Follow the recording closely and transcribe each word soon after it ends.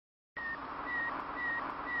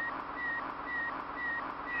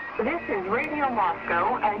This is Radio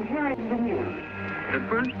Moscow, and here is the news. The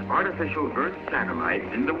first artificial Earth satellite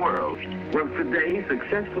in the world was today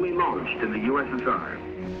successfully launched in the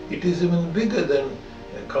USSR. It is even bigger than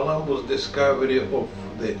Columbus' discovery of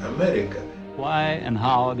the America. Why and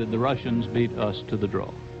how did the Russians beat us to the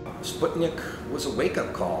draw? Sputnik was a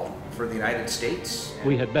wake-up call for the United States.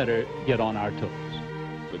 We had better get on our toes.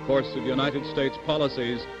 The course of United States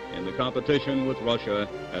policies in the competition with Russia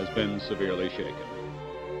has been severely shaken.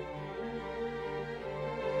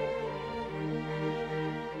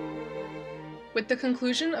 With the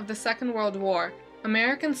conclusion of the Second World War,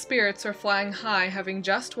 American spirits were flying high, having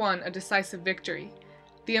just won a decisive victory.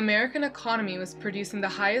 The American economy was producing the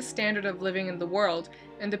highest standard of living in the world,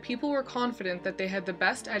 and the people were confident that they had the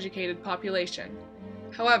best educated population.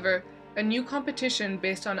 However, a new competition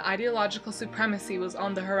based on ideological supremacy was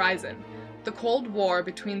on the horizon, the Cold War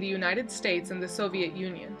between the United States and the Soviet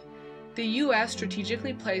Union. The U.S.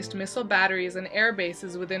 strategically placed missile batteries and air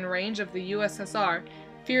bases within range of the USSR,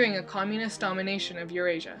 fearing a communist domination of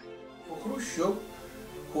Eurasia. For Khrushchev,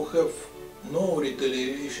 who have no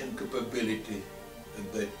retaliation capability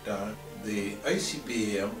at that time, the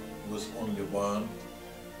ICBM was only one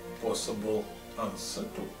possible answer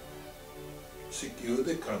to secure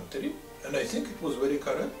the country, and I think it was very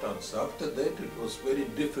correct answer. After that, it was very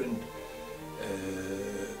different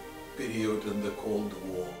period in the Cold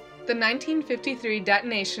War. The 1953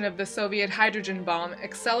 detonation of the Soviet hydrogen bomb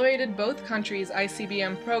accelerated both countries'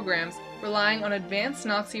 ICBM programs, relying on advanced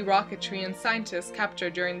Nazi rocketry and scientists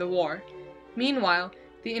captured during the war. Meanwhile,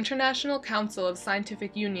 the International Council of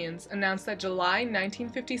Scientific Unions announced that July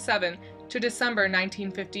 1957 to December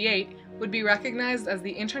 1958 would be recognized as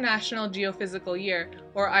the International Geophysical Year,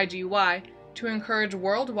 or IGY, to encourage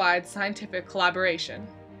worldwide scientific collaboration.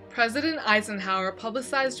 President Eisenhower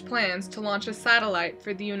publicized plans to launch a satellite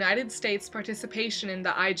for the United States' participation in the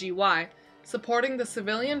IGY, supporting the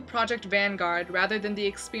civilian Project Vanguard rather than the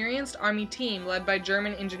experienced Army team led by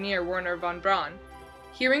German engineer Wernher von Braun.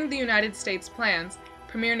 Hearing the United States' plans,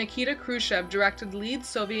 Premier Nikita Khrushchev directed lead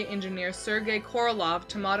Soviet engineer Sergei Korolev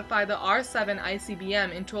to modify the R-7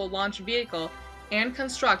 ICBM into a launch vehicle and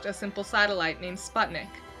construct a simple satellite named Sputnik.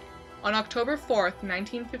 On October 4,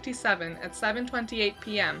 1957, at 7:28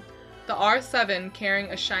 p.m., the R-7 carrying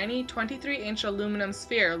a shiny 23-inch aluminum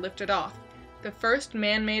sphere lifted off, the first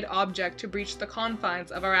man-made object to breach the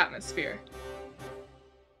confines of our atmosphere.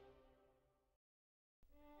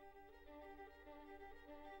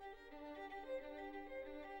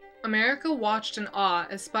 America watched in awe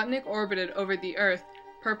as Sputnik orbited over the Earth,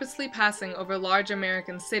 purposely passing over large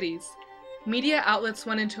American cities. Media outlets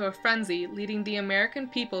went into a frenzy, leading the American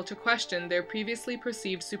people to question their previously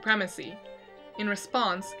perceived supremacy. In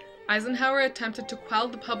response, Eisenhower attempted to quell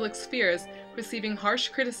the public's fears, receiving harsh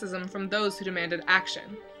criticism from those who demanded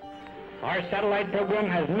action. Our satellite program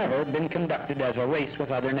has never been conducted as a race with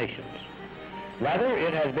other nations. Rather,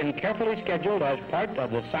 it has been carefully scheduled as part of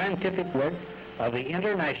the scientific work of the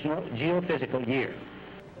International Geophysical Year.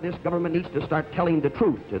 This government needs to start telling the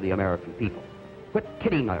truth to the American people. Quit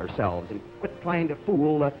kidding ourselves and quit trying to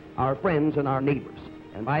fool our friends and our neighbors.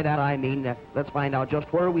 And by that I mean, let's find out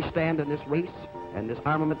just where we stand in this race and this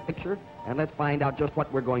armament picture, and let's find out just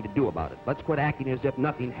what we're going to do about it. Let's quit acting as if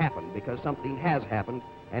nothing happened, because something has happened,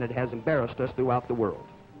 and it has embarrassed us throughout the world.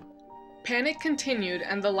 Panic continued,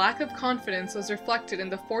 and the lack of confidence was reflected in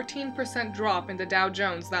the 14% drop in the Dow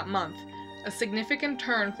Jones that month, a significant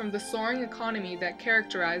turn from the soaring economy that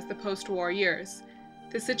characterized the post-war years.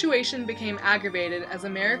 The situation became aggravated as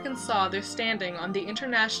Americans saw their standing on the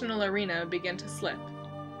international arena begin to slip.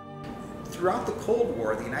 Throughout the Cold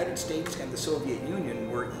War, the United States and the Soviet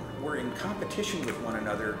Union were in competition with one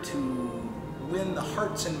another to win the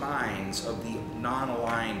hearts and minds of the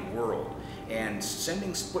non-aligned world. And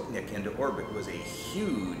sending Sputnik into orbit was a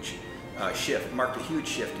huge shift, marked a huge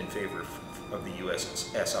shift in favor of the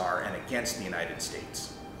USSR and against the United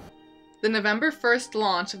States. The November 1st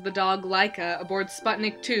launch of the dog Laika aboard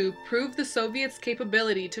Sputnik II proved the Soviets'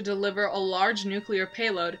 capability to deliver a large nuclear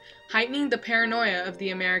payload, heightening the paranoia of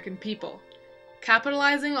the American people.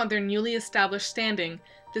 Capitalizing on their newly established standing,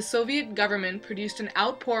 the Soviet government produced an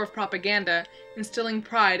outpour of propaganda, instilling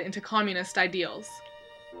pride into communist ideals.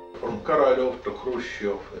 From Korolev to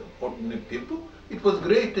Khrushchev and ordinary people, it was a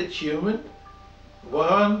great achievement,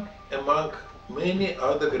 one among many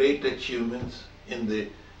other great achievements in the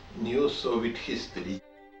new Soviet history.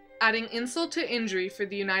 Adding insult to injury for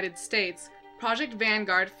the United States, Project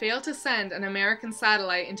Vanguard failed to send an American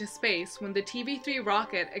satellite into space when the TV-3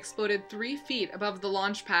 rocket exploded 3 feet above the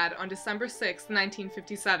launch pad on December 6,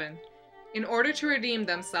 1957. In order to redeem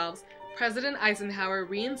themselves, President Eisenhower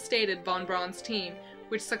reinstated von Braun's team,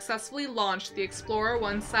 which successfully launched the Explorer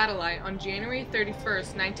 1 satellite on January 31,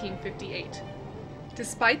 1958.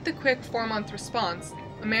 Despite the quick 4-month response,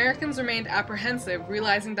 Americans remained apprehensive,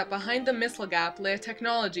 realizing that behind the missile gap lay a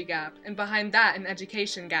technology gap, and behind that an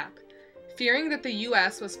education gap. Fearing that the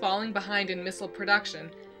U.S. was falling behind in missile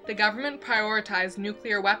production, the government prioritized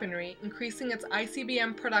nuclear weaponry, increasing its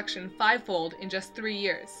ICBM production 5-fold in just 3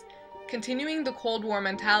 years. Continuing the Cold War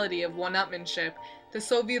mentality of one-upmanship, the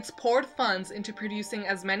Soviets poured funds into producing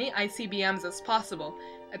as many ICBMs as possible,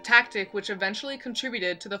 a tactic which eventually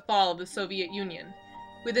contributed to the fall of the Soviet Union.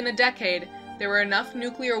 Within a decade, there were enough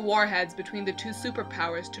nuclear warheads between the two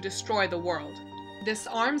superpowers to destroy the world. This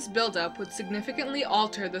arms buildup would significantly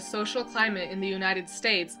alter the social climate in the United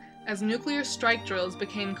States as nuclear strike drills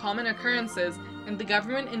became common occurrences and the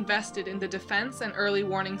government invested in the defense and early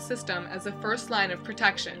warning system as a first line of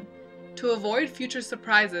protection. To avoid future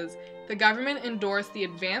surprises, the government endorsed the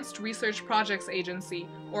Advanced Research Projects Agency,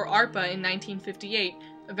 or ARPA, in 1958,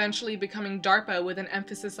 eventually becoming DARPA with an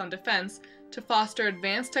emphasis on defense, to foster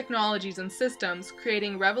advanced technologies and systems,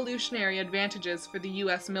 creating revolutionary advantages for the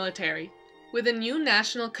U.S. military. With a new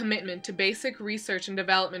national commitment to basic research and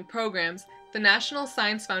development programs, the National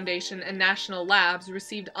Science Foundation and national labs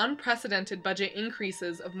received unprecedented budget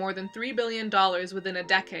increases of more than $3 billion within a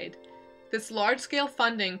decade. This large-scale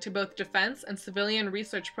funding to both defense and civilian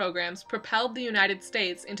research programs propelled the United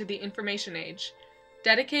States into the information age.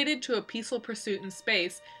 Dedicated to a peaceful pursuit in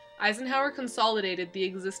space, Eisenhower consolidated the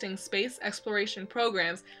existing space exploration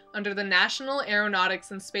programs under the National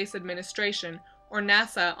Aeronautics and Space Administration, or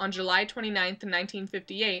NASA, on July 29,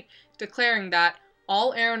 1958, declaring that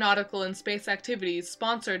all aeronautical and space activities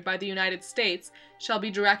sponsored by the United States shall be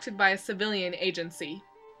directed by a civilian agency.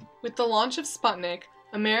 With the launch of Sputnik,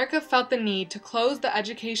 America felt the need to close the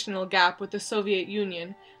educational gap with the Soviet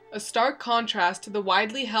Union, a stark contrast to the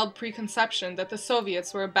widely held preconception that the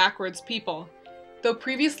Soviets were a backwards people. Though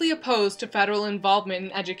previously opposed to federal involvement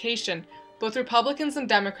in education, both Republicans and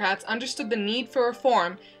Democrats understood the need for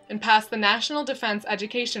reform and passed the National Defense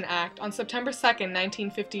Education Act on September 2,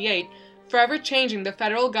 1958, forever changing the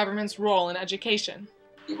federal government's role in education.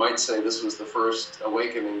 You might say this was the first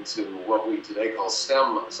awakening to what we today call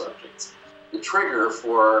STEM subjects, the trigger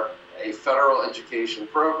for a federal education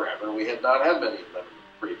program, and we had not had many of them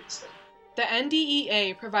previously. The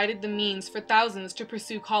NDEA provided the means for thousands to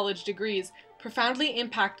pursue college degrees, profoundly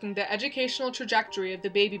impacting the educational trajectory of the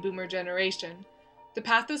baby boomer generation. The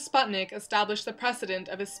path of Sputnik established the precedent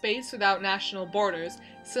of a space without national borders,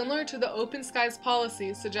 similar to the open skies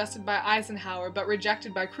policy suggested by Eisenhower but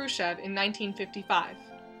rejected by Khrushchev in 1955.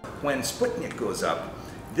 When Sputnik goes up,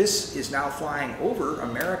 this is now flying over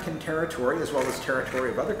American territory as well as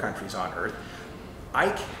territory of other countries on Earth.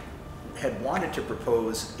 Ike had wanted to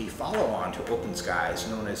propose a follow-on to open skies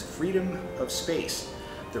known as freedom of space.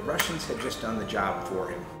 The Russians had just done the job for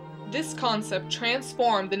him. This concept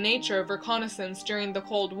transformed the nature of reconnaissance during the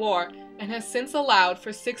Cold War and has since allowed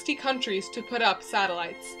for 60 countries to put up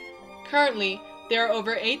satellites. Currently, there are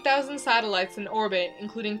over 8,000 satellites in orbit,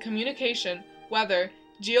 including communication, weather,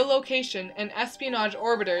 geolocation, and espionage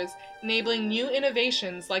orbiters, enabling new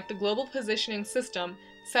innovations like the Global Positioning System,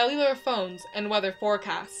 cellular phones, and weather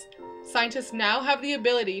forecasts. Scientists now have the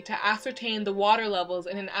ability to ascertain the water levels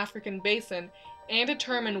in an African basin and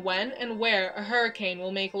determine when and where a hurricane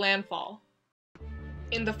will make landfall.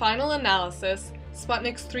 In the final analysis,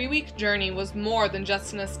 Sputnik's 3-week journey was more than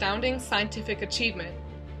just an astounding scientific achievement.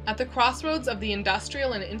 At the crossroads of the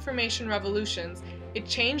industrial and information revolutions, it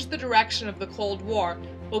changed the direction of the Cold War,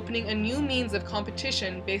 opening a new means of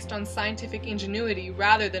competition based on scientific ingenuity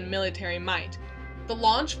rather than military might. The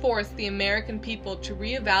launch forced the American people to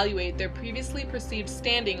reevaluate their previously perceived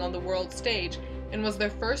standing on the world stage and was their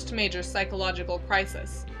first major psychological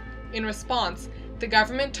crisis. In response, the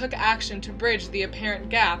government took action to bridge the apparent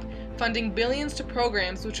gap, funding billions to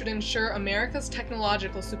programs which would ensure America's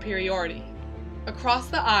technological superiority. Across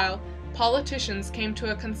the aisle, politicians came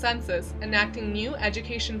to a consensus, enacting new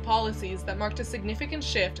education policies that marked a significant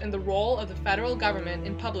shift in the role of the federal government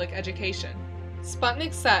in public education.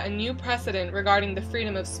 Sputnik set a new precedent regarding the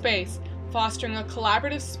freedom of space, fostering a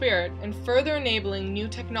collaborative spirit and further enabling new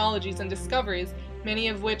technologies and discoveries, many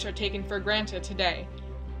of which are taken for granted today.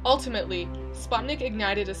 Ultimately, Sputnik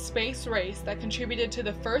ignited a space race that contributed to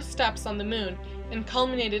the first steps on the moon and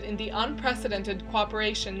culminated in the unprecedented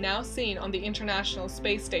cooperation now seen on the International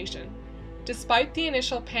Space Station. Despite the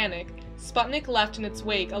initial panic, Sputnik left in its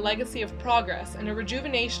wake a legacy of progress and a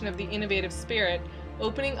rejuvenation of the innovative spirit,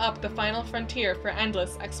 opening up the final frontier for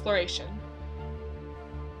endless exploration.